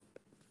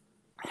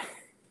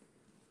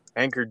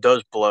Anchor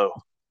does blow.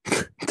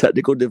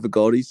 Technical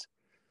difficulties.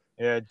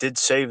 Yeah, it did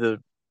save the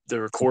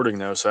recording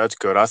though, so that's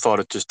good. I thought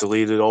it just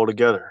deleted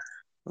altogether.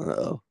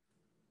 Uh-oh.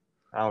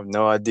 I have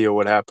no idea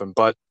what happened.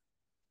 But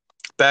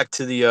back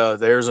to the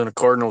Arizona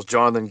Cardinals,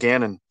 Jonathan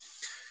Gannon.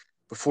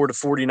 Before the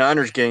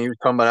 49ers game, he was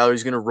talking about how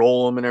he's going to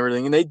roll them and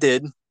everything, and they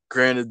did.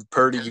 Granted,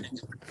 Purdy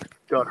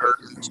got hurt,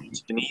 so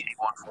it's an easy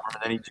one for him,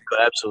 and then he just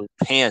got absolutely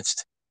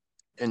pantsed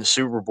in the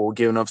Super Bowl,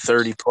 giving up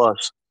 30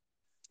 plus.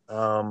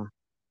 Um,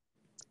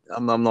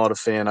 I'm not a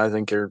fan. I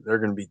think they're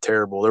going to be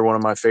terrible. They're one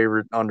of my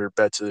favorite under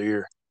bets of the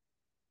year,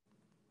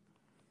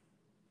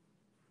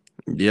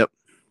 Yep.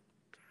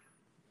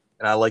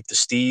 and I like the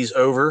Stees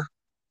over,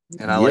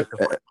 and I Yep. like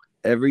the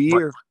Every Vikings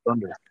year.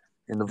 under,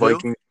 and the Who?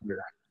 Vikings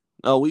under.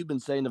 Oh, we've been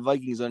saying the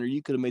Vikings under.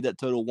 You could have made that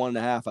total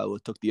 1.5. I would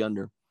have took the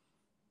under.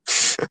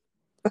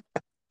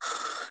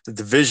 The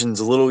division's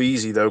a little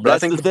easy though, but I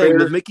That's think the the thing. The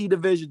Bears. Mickey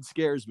division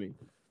scares me.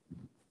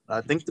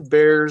 I think the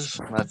Bears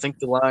and I think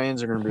the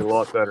Lions are going to be a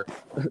lot better.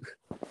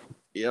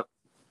 Yep.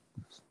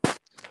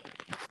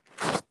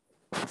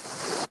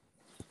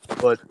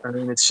 But I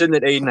mean, it's sitting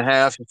at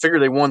 8.5. You figure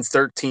they won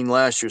 13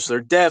 last year, so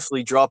they're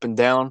definitely dropping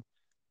down.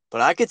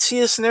 But I could see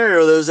a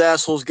scenario those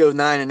assholes go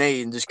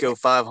 9-8 and just go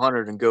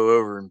 500 and go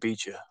over and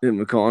beat you. Hit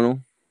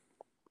McConnell.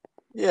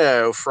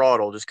 Yeah,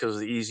 Fraudle just because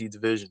of the easy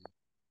division.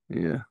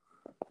 Yeah.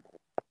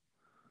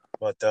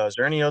 But is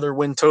there any other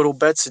win total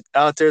bets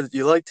out there that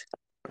you liked?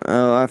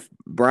 Oh,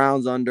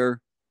 Browns under.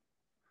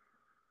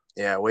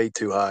 Yeah, way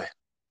too high.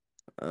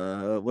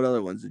 What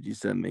other ones did you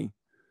send me?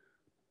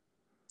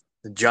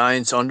 The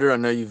Giants under. I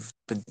know you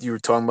were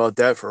talking about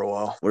that for a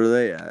while. What are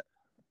they at?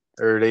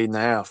 They're at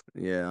 8.5.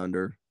 Yeah,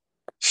 under.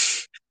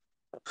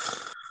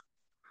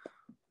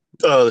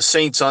 The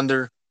Saints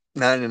under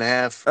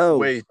 9.5. Oh,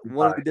 Way too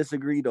one we high.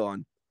 disagreed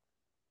on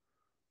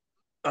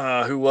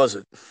Who was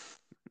it?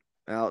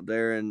 out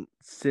there in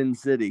Sin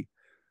City.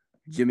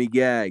 Jimmy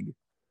Gag.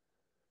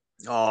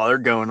 Oh, they're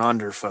going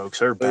under, folks.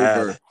 They're Over,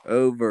 bad.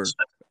 over,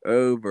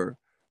 over.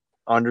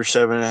 Under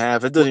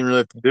 7.5. It doesn't What? even really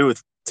have to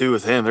do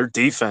with him. Their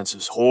defense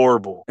is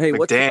horrible. Hey,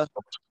 McDaniel.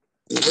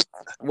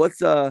 what's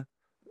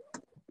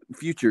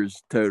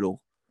futures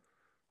total?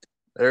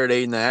 They're at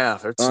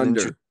 8.5.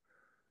 Under.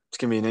 It's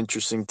gonna be an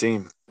interesting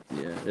team.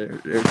 Yeah,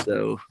 they're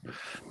so.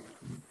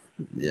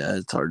 Yeah,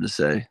 it's hard to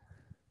say.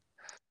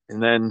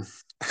 And then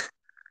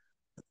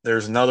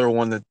there's another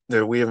one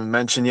that we haven't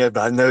mentioned yet,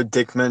 but I know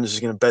Dick Mendes is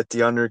going to bet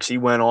the under because he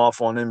went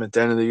off on him at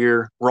the end of the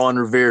year. Ron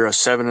Rivera,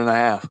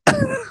 7.5.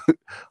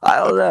 I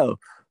don't know.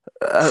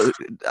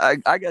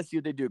 I guess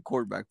you did do a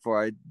quarterback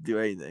before I do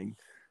anything.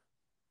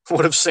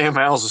 What if Sam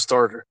Howell's a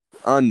starter?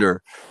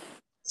 Under.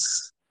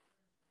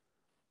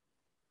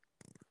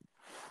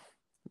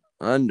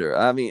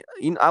 I mean,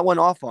 I went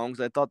off on them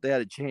because I thought they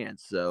had a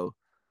chance. So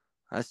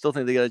I still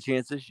think they got a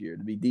chance this year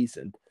to be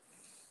decent.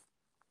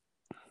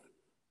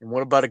 And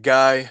what about a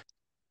guy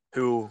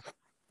who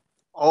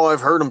all I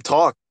heard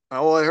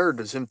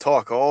is him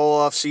talk all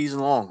off season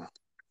long.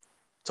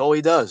 That's all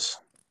he does.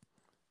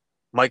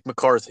 Mike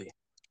McCarthy,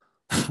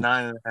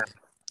 9.5.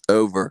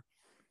 Over.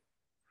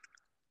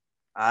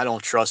 I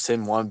don't trust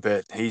him one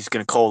bit. He's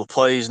going to call the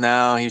plays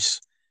now. He's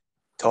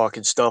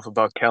talking stuff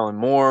about Kellen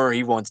Moore.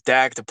 He wants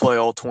Dak to play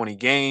all 20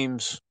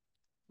 games.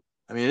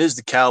 I mean, it is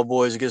the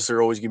Cowboys. I guess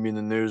they're always going to be in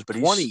the news, but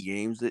 20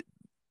 games.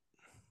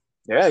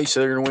 Yeah, he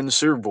said they're going to win the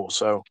Super Bowl.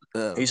 So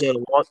he's had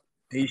a lot.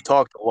 He's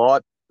talked a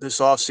lot this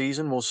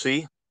offseason. We'll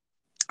see.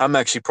 I'm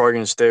actually probably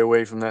going to stay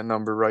away from that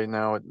number right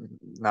now at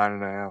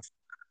 9.5.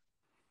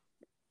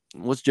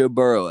 What's Joe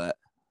Burrow at?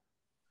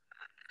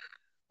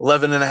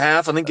 11.5.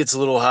 I think it's a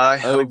little high.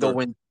 Over. I think they'll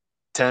win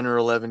 10 or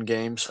 11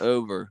 games.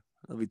 Over.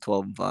 That'll be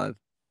 12-5.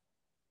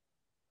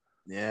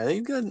 Yeah, they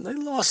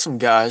lost some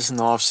guys in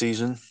the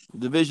offseason.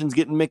 Division's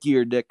getting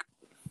Mickeyer, Dick.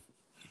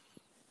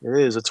 It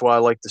is. That's why I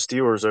like the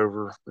Steelers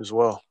over as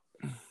well.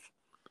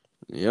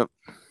 Yep.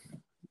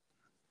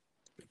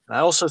 I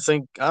also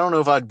think, I don't know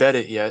if I'd bet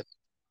it yet.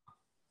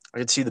 I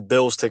could see the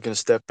Bills taking a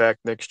step back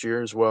next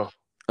year as well.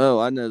 Oh,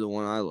 I know the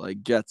one I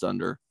like. Jets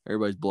under.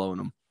 Everybody's blowing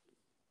them.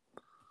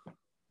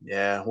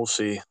 Yeah, we'll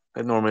see.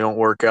 They normally don't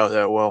work out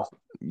that well.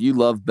 You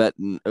love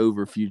betting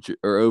over future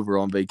or over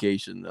on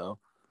vacation, though.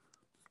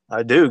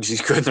 I do, because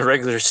he's good in the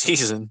regular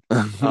season.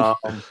 And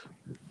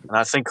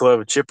I think he'll have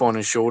a chip on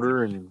his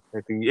shoulder, and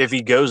if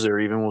he goes there,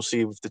 even we'll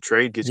see if the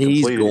trade gets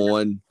completed. He's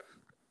going.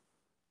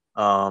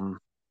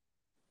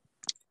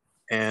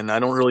 And I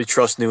don't really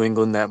trust New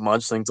England that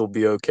much. I think they'll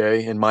be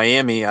okay. And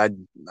Miami, I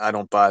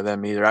don't buy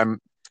them either. I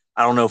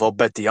don't know if I'll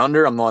bet the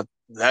under. I'm not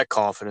that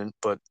confident,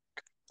 but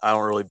I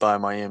don't really buy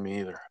Miami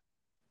either.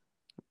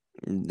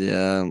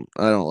 Yeah,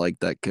 I don't like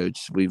that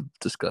coach. We've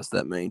discussed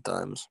that many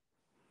times.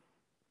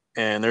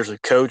 And there's a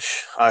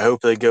coach. I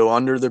hope they go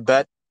under their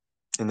bet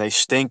and they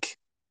stink.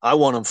 I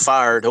want him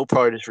fired. He'll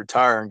probably just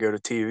retire and go to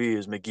TV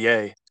as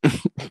McVay.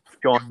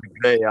 John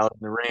McVay out in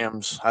the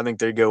Rams. I think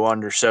they go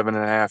under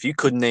 7.5. You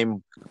couldn't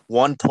name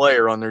one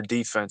player on their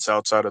defense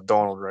outside of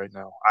Donald right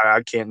now.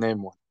 I can't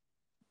name one.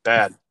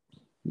 Bad.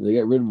 They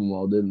got rid of them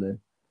all, didn't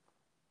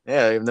they?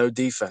 Yeah, they have no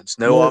defense,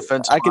 no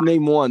offense. I can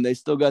name one. They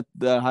still got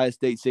the highest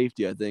state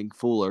safety, I think,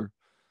 Fuller.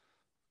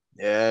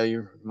 Yeah,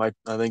 you might.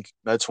 I think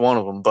that's one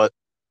of them. But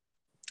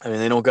I mean,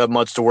 they don't got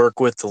much to work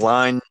with. The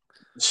line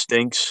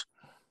stinks.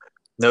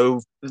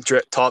 No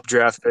top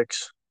draft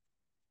picks.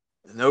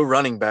 No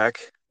running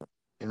back,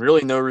 and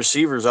really no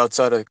receivers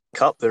outside of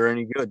Cup that are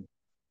any good.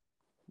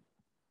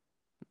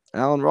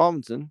 Allen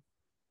Robinson.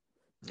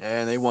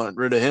 And they want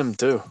rid of him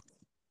too.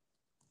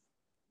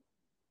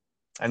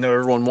 I know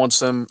everyone wants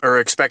them or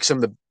expects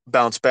them to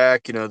bounce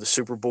back. You know, the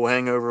Super Bowl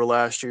hangover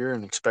last year,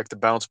 and expect to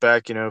bounce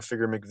back. You know,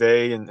 figure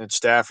McVay and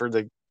Stafford,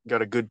 they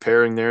got a good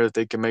pairing there that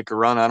they can make a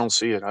run. I don't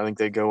see it. I think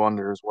they go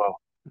under as well.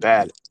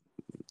 Bad.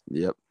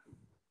 Yep.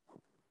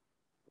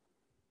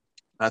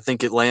 I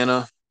think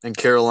Atlanta and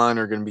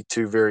Carolina are going to be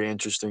two very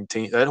interesting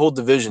teams. That whole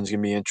division is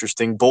going to be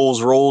interesting.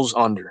 Bulls rolls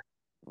under.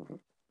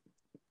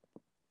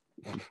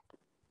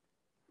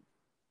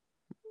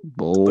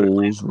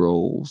 Bulls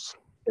rolls.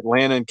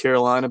 Atlanta and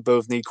Carolina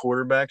both need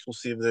quarterbacks. We'll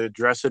see if they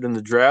address it in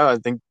the draft.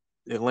 I think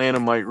Atlanta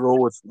might roll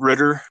with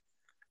Ritter.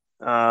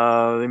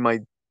 They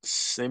might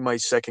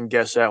second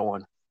guess that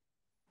one.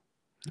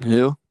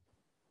 Who?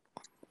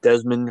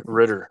 Desmond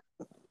Ritter.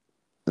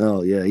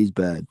 Oh yeah, he's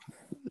bad.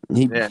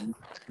 They're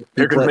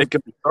going to make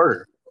him a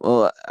starter.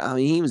 Well, I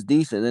mean, he was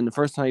decent. And the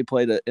first time he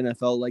played an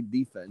NFL-like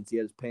defense, he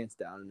had his pants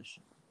down in the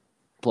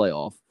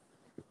playoff.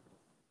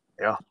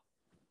 Yeah.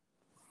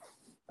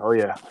 Oh,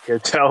 yeah.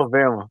 It's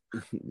Alabama.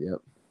 Yep.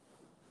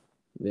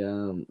 Yeah,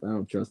 I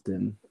don't trust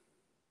him.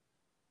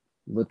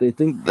 But they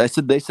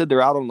said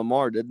they're out on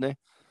Lamar, didn't they?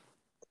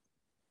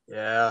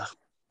 Yeah.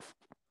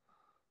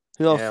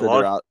 Who else said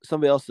they're out?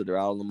 Somebody else said they're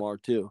out on Lamar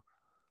too.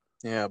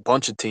 Yeah, a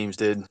bunch of teams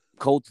did.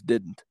 Colts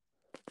didn't.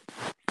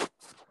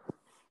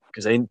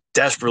 Because they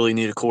desperately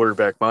need a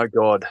quarterback. My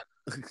God.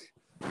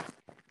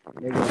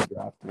 They're going to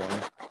draft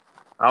one.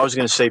 I was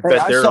going to say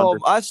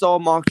I saw a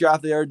mock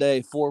draft the other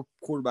day. 4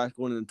 quarterbacks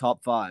going in the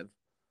top 5.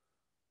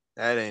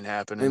 That ain't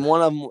happening. And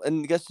one of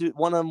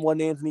them won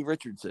Anthony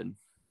Richardson.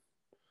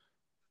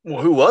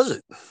 Well, who was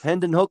it?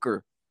 Hendon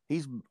Hooker.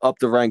 He's up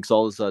the ranks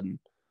all of a sudden.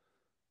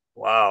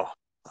 Wow.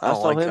 I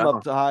saw him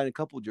up to high in a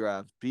couple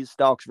drafts. His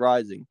stock's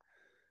rising.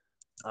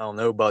 I don't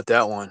know about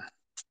that one.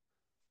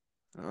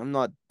 I'm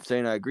not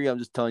saying I agree. I'm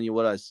just telling you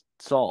what I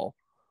saw.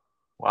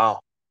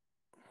 Wow.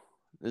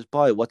 There's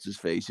probably what's his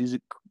face. He's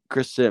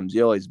Chris Sims.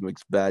 He always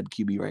makes bad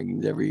QB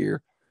rankings every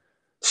year.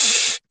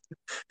 It's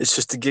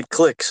just to get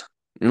clicks.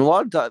 And a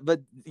lot of time,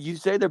 but you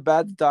say they're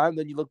bad at the time,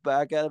 then you look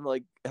back at them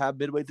like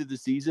midway through the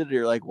season, and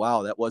you're like,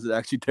 wow, that wasn't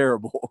actually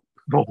terrible.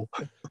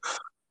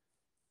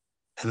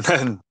 And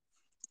then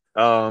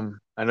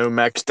I know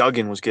Max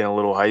Duggan was getting a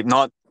little hype.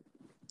 Not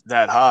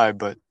that high,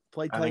 but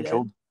play tight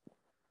end.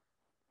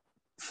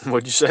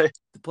 What'd you say?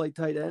 To play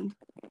tight end?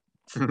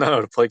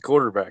 No, to play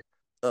quarterback.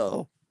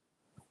 Oh.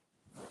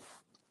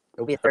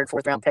 He'll be a 3rd,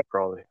 4th round pick,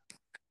 probably.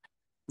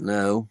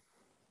 No.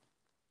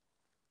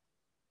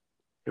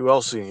 Who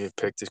else is going to get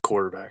picked as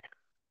quarterback?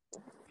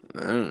 I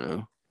don't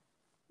know.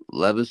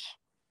 Levis?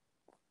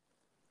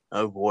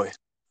 Oh, boy.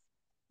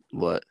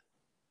 What?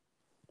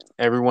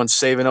 Everyone's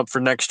saving up for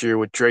next year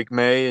with Drake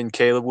May and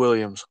Caleb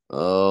Williams.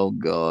 Oh,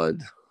 God.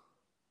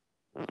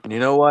 And you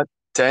know what?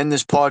 To end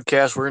this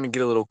podcast, we're going to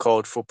get a little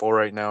college football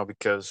right now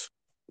because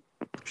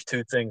there's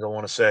 2 things I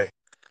want to say.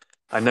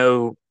 I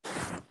know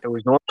it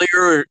was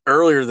normally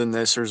earlier than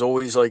this. There's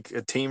always like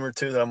a team or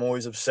two that I'm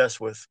always obsessed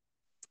with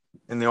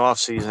in the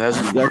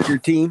offseason. You got your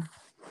team?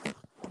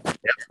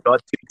 Yeah,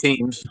 got 2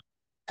 teams.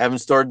 Haven't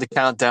started the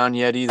countdown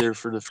yet either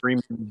for the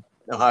Freeman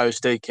Ohio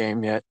State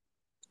game yet.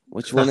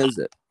 Which one is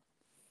it?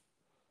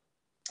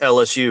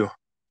 LSU.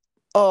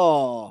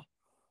 Oh.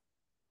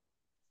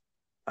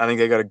 I think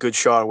they got a good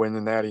shot at winning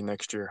the Natty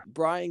next year.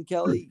 Brian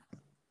Kelly.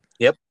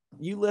 Yep.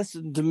 You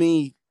listened to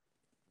me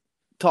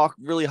talk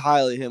really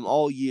highly of him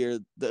all year.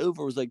 The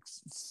over was like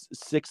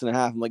 6.5.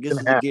 I'm like, this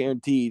is a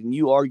guaranteed. And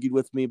you argued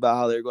with me about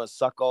how they're going to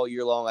suck all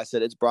year long. I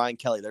said, it's Brian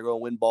Kelly. They're going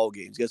to win ball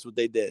games. Guess what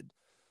they did?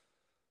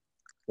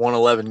 Won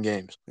 11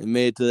 games. They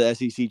made it to the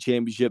SEC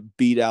championship,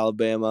 beat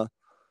Alabama.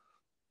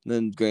 And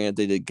then, granted,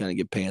 they did kind of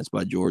get pants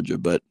by Georgia,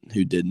 but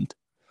who didn't?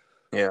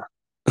 Yeah.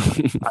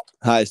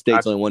 Ohio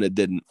State's the only one that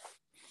didn't.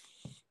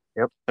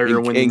 Yep. They're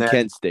going to win the Natty.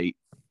 Kent State.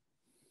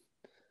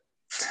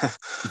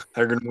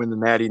 They're going to win the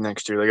Natty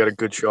next year. They got a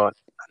good shot.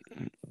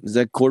 Is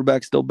that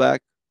quarterback still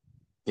back?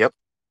 Yep.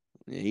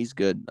 Yeah, he's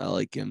good. I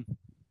like him.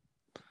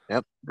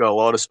 Yep. Got a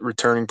lot of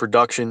returning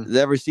production. Did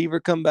that receiver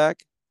come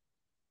back?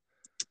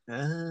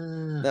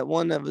 That That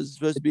one that was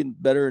supposed to be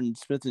better than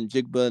Smith and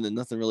Jigba, and then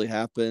nothing really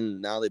happened.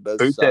 And now they both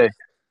Butte. suck.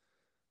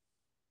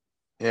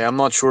 Yeah, I'm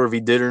not sure if he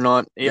did or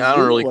not. Yeah, I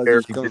don't really care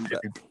if he did.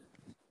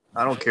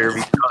 I don't care if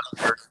he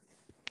does.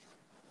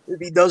 If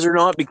he does or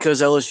not,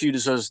 because LSU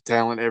just has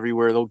talent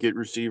everywhere. They'll get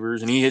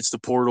receivers, and he hits the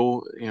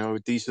portal, a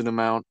decent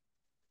amount.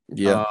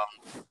 Yeah.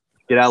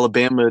 Get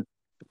Alabama.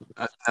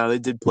 Now they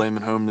did play him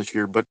at home this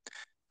year, but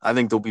I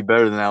think they'll be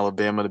better than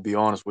Alabama, to be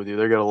honest with you.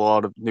 They got a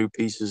lot of new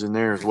pieces in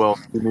there as well.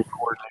 New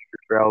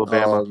coordinators for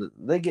Alabama.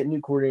 They get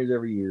new coordinators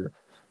every year.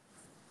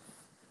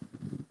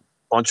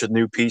 bunch of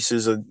new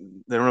pieces. They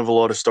don't have a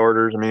lot of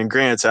starters. I mean,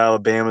 granted, it's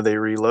Alabama; they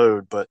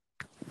reload, but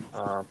they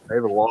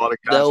have a lot of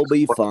guys They'll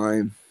be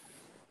fine.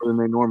 more than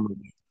they normally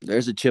do.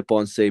 There's a chip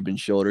on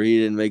Saban's shoulder. He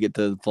didn't make it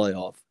to the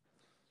playoff.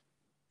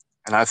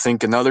 And I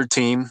think another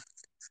team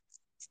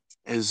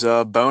is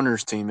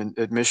Boner's team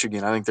at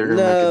Michigan. I think they're going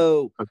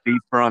to make a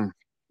deep run.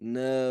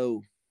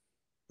 No.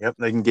 Yep,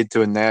 they can get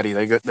to a natty.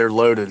 They're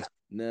loaded.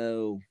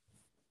 No.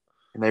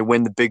 And they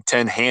win the Big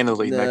Ten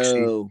handily next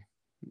season.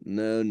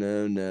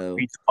 No.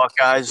 Beat the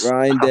Buckeyes.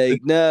 Ryan Day.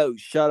 No,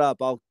 shut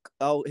up.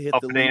 I'll hit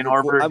Up the in leave Ann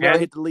Arbor I'm gonna again?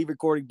 hit the leave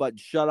recording button.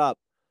 Shut up.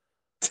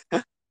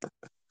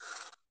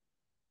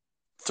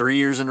 3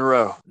 years in a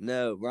row.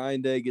 No,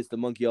 Ryan Day gets the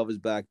monkey off his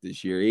back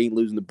this year. He ain't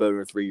losing the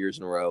Boner 3 years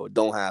in a row. It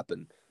don't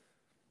happen.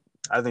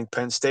 I think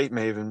Penn State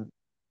may even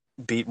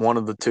beat one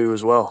of the two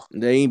as well.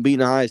 They ain't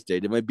beating Ohio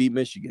State. They might beat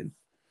Michigan.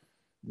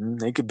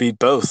 They could beat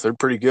both. They're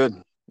pretty good.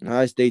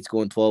 Ohio State's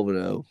going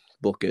 12-0.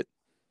 Book it.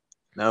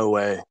 No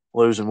way.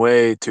 Losing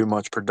way too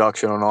much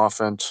production on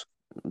offense.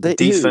 They,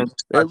 defense,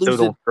 they're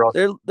losing.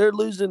 They're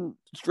losing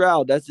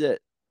Stroud. That's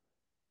it.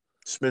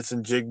 Smith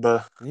and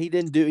Jigba. He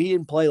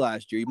didn't play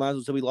last year. You might as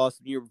well say we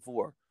lost the year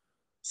before.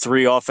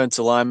 3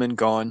 offensive linemen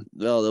gone.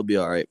 Well, they'll be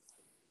all right.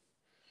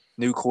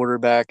 New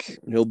quarterback.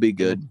 He'll be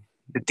good.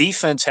 The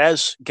defense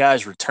has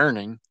guys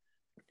returning.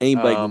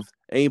 Anybody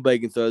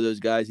can throw those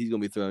guys. He's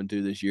gonna be thrown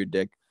to this year,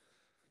 Dick.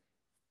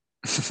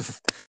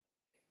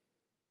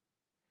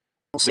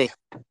 We'll see.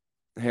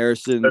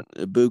 Harrison,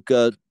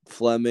 Ibuka,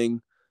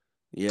 Fleming.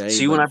 Yeah,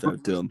 see when I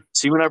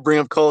bring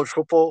up college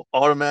football,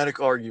 automatic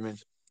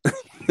argument.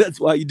 That's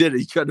why you did it.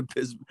 You tried to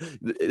piss.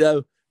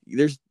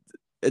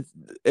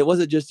 It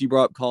wasn't just you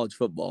brought up college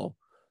football.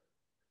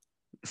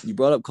 You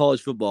brought up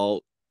college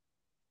football,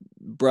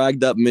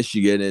 bragged up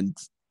Michigan, and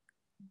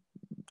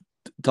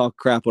talk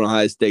crap on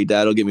Ohio State.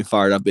 That'll get me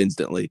fired up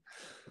instantly.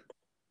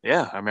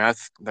 Yeah, I mean,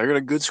 they're got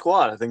a good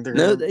squad. I think they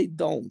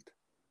don't.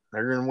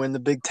 They're going to win the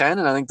Big Ten,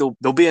 and I think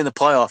they'll be in the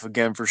playoff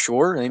again for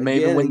sure. They may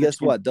even win. And guess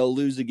what? They'll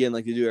lose again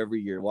like they do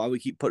every year. Why we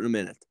keep putting them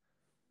in it?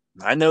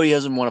 I know he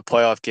hasn't won a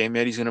playoff game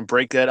yet. He's going to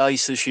break that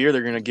ice this year.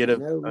 They're going to get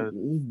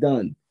he's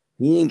done.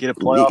 He ain't get a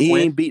playoff win. He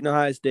ain't beating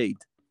Ohio State.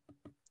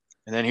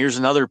 And then here's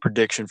another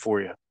prediction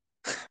for you.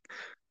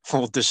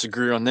 We'll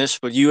disagree on this,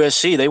 but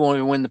USC, they won't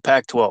even win the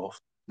Pac-12.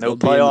 No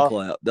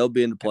playoff. They'll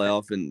be in the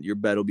playoff, and your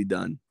bet will be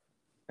done.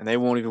 And they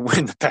won't even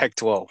win the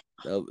Pac-12.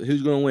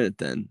 Who's going to win it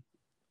then?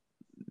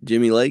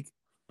 Jimmy Lake?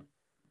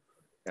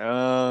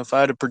 If I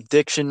had a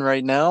prediction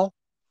right now,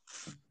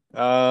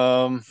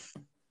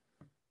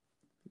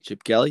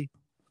 Chip Kelly?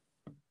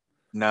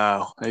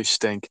 No, they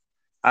stink.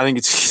 I think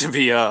it's going to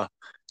be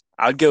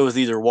I'd go with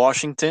either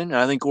Washington.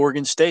 I think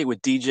Oregon State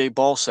with DJ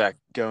Ballsack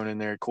going in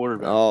there at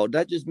quarterback. Oh,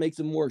 that just makes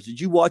him worse.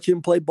 Did you watch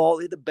him play ball?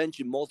 They had to bench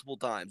him multiple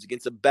times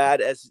against a bad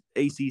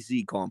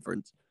ACC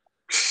conference.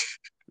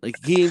 Like,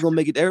 he ain't going to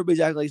make it. Everybody's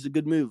acting like it's a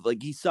good move.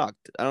 Like, he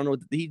sucked. I don't know.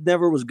 He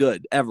never was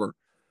good, ever.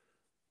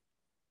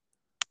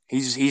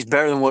 He's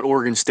better than what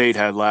Oregon State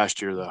had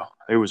last year, though.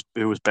 It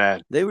was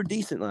bad. They were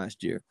decent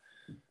last year.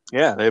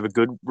 Yeah, they have a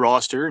good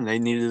roster, and they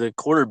needed a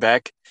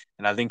quarterback,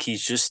 and I think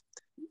he's just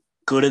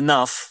good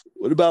enough.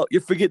 What about –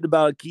 you're forgetting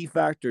about a key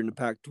factor in the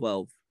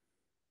Pac-12.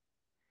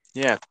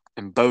 Yeah,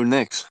 and Bo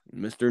Nix.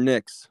 Mr.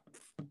 Nix.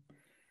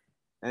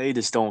 They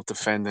just don't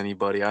defend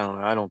anybody. I don't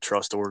know. I don't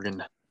trust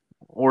Oregon.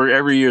 Or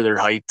every year they're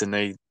hyped, and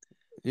they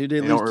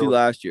lose to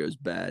last year. It was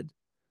bad.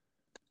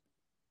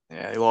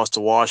 Yeah, they lost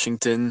to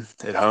Washington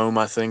at home,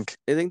 I think.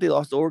 I think they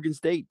lost to Oregon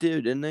State,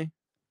 too, didn't they?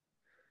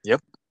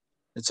 Yep.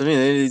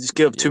 They just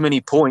give up too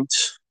many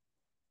points.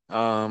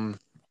 They'll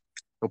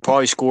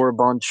probably score a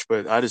bunch,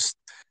 but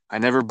I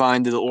never buy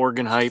into the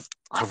Oregon hype.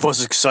 I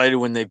was excited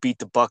when they beat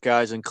the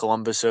Buckeyes in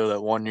Columbus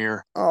that one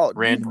year. Oh,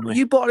 randomly.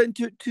 You bought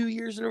into it 2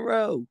 years in a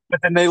row.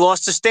 But then they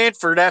lost to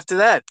Stanford after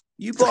that.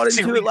 You bought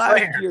into it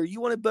last year. You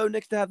wanted Bo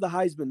Nix to have the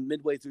Heisman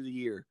midway through the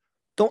year.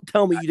 Don't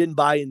tell me you didn't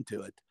buy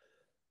into it.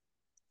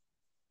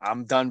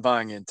 I'm done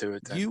buying into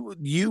it. Then.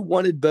 You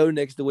wanted Bo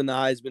Nix to win the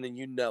Heisman, and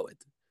you know it.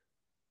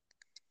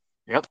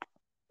 Yep.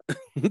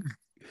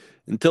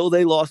 Until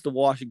they lost to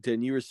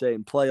Washington, you were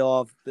saying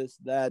playoff, this,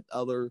 that,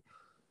 other.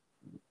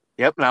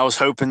 Yep, and I was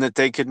hoping that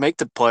they could make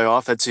the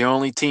playoff. That's the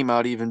only team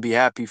I'd even be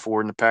happy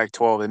for in the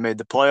Pac-12. They made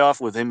the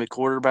playoff with him at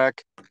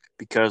quarterback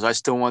because I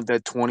still want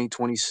that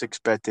 2026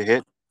 bet to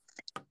hit,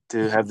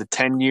 to have the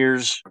 10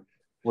 years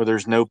where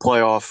there's no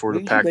playoff for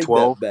the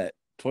Pac-12. Bet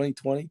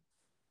 2020?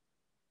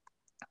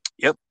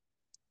 Yep.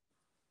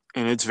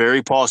 And it's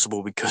very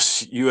possible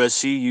because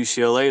USC,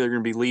 UCLA, they're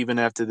going to be leaving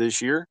after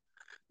this year.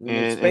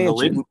 And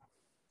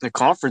the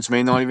conference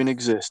may not even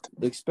exist.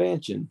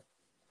 Expansion.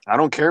 I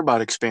don't care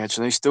about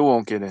expansion. They still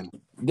won't get in.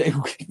 They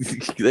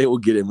will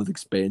get in with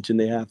expansion.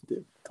 They have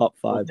to. Top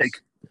 5.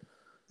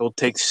 They'll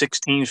take 6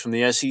 teams from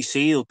the SEC.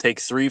 They'll take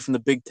 3 from the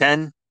Big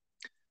 10,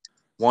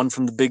 1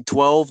 from the Big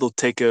 12. They'll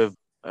take a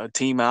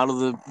team out of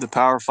the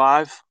Power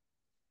 5,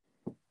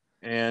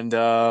 and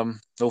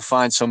they'll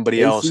find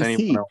somebody else.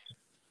 Anyone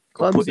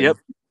else. Yep.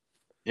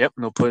 And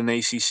they'll put an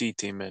ACC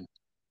team in.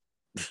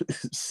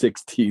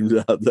 6 teams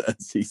out of the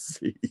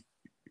SEC.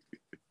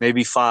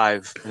 maybe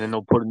 5, and then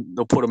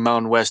they'll put a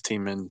Mountain West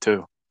team in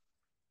too.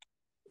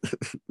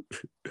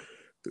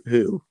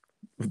 Who?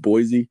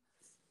 Boise?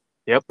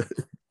 Yep.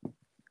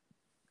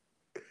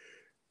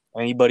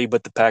 Anybody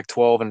but the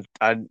Pac-12,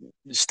 and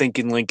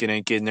stinking Lincoln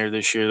ain't getting there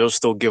this year. They'll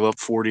still give up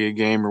 40 a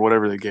game or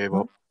whatever they gave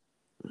up.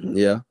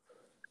 Yeah.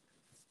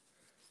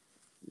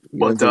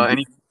 But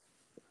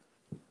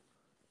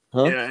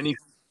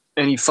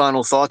any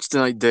final thoughts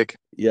tonight, Dick?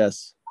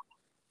 Yes.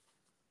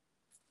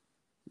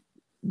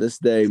 This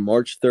day,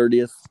 March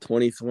 30th,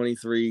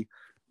 2023,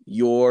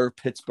 your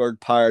Pittsburgh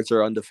Pirates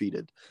are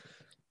undefeated.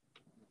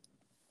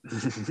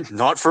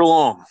 Not for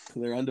long.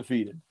 They're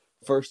undefeated.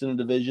 First in the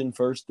division,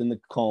 first in the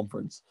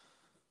conference.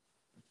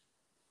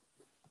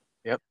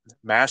 Yep.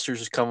 Masters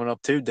is coming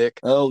up too, Dick.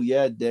 Oh,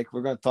 yeah, Dick.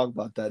 We're going to talk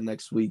about that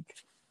next week.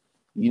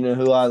 You know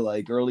who I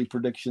like. Early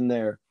prediction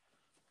there.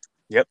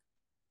 Yep.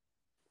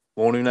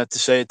 Won't even have to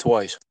say it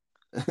twice.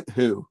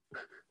 Who?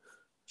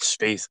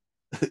 Spieth.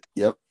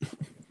 Yep.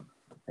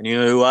 And you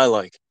know who I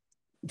like?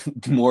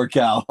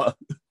 Morikawa.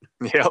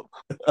 Yep.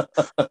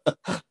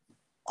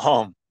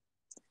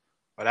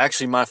 But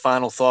actually, my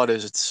final thought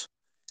is it's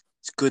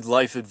good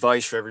life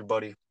advice for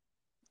everybody.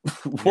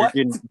 What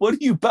are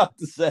you about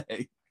to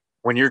say?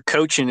 When you're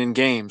coaching in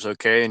games,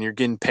 okay, and you're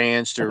getting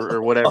pantsed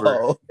or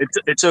whatever,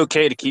 it's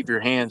okay to keep your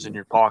hands in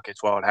your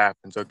pockets while it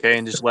happens, okay,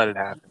 and just let it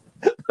happen.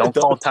 Don't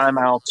call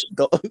timeouts.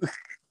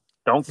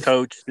 Don't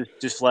coach.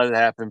 Just let it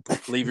happen.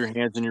 Leave your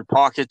hands in your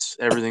pockets.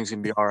 Everything's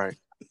gonna be all right.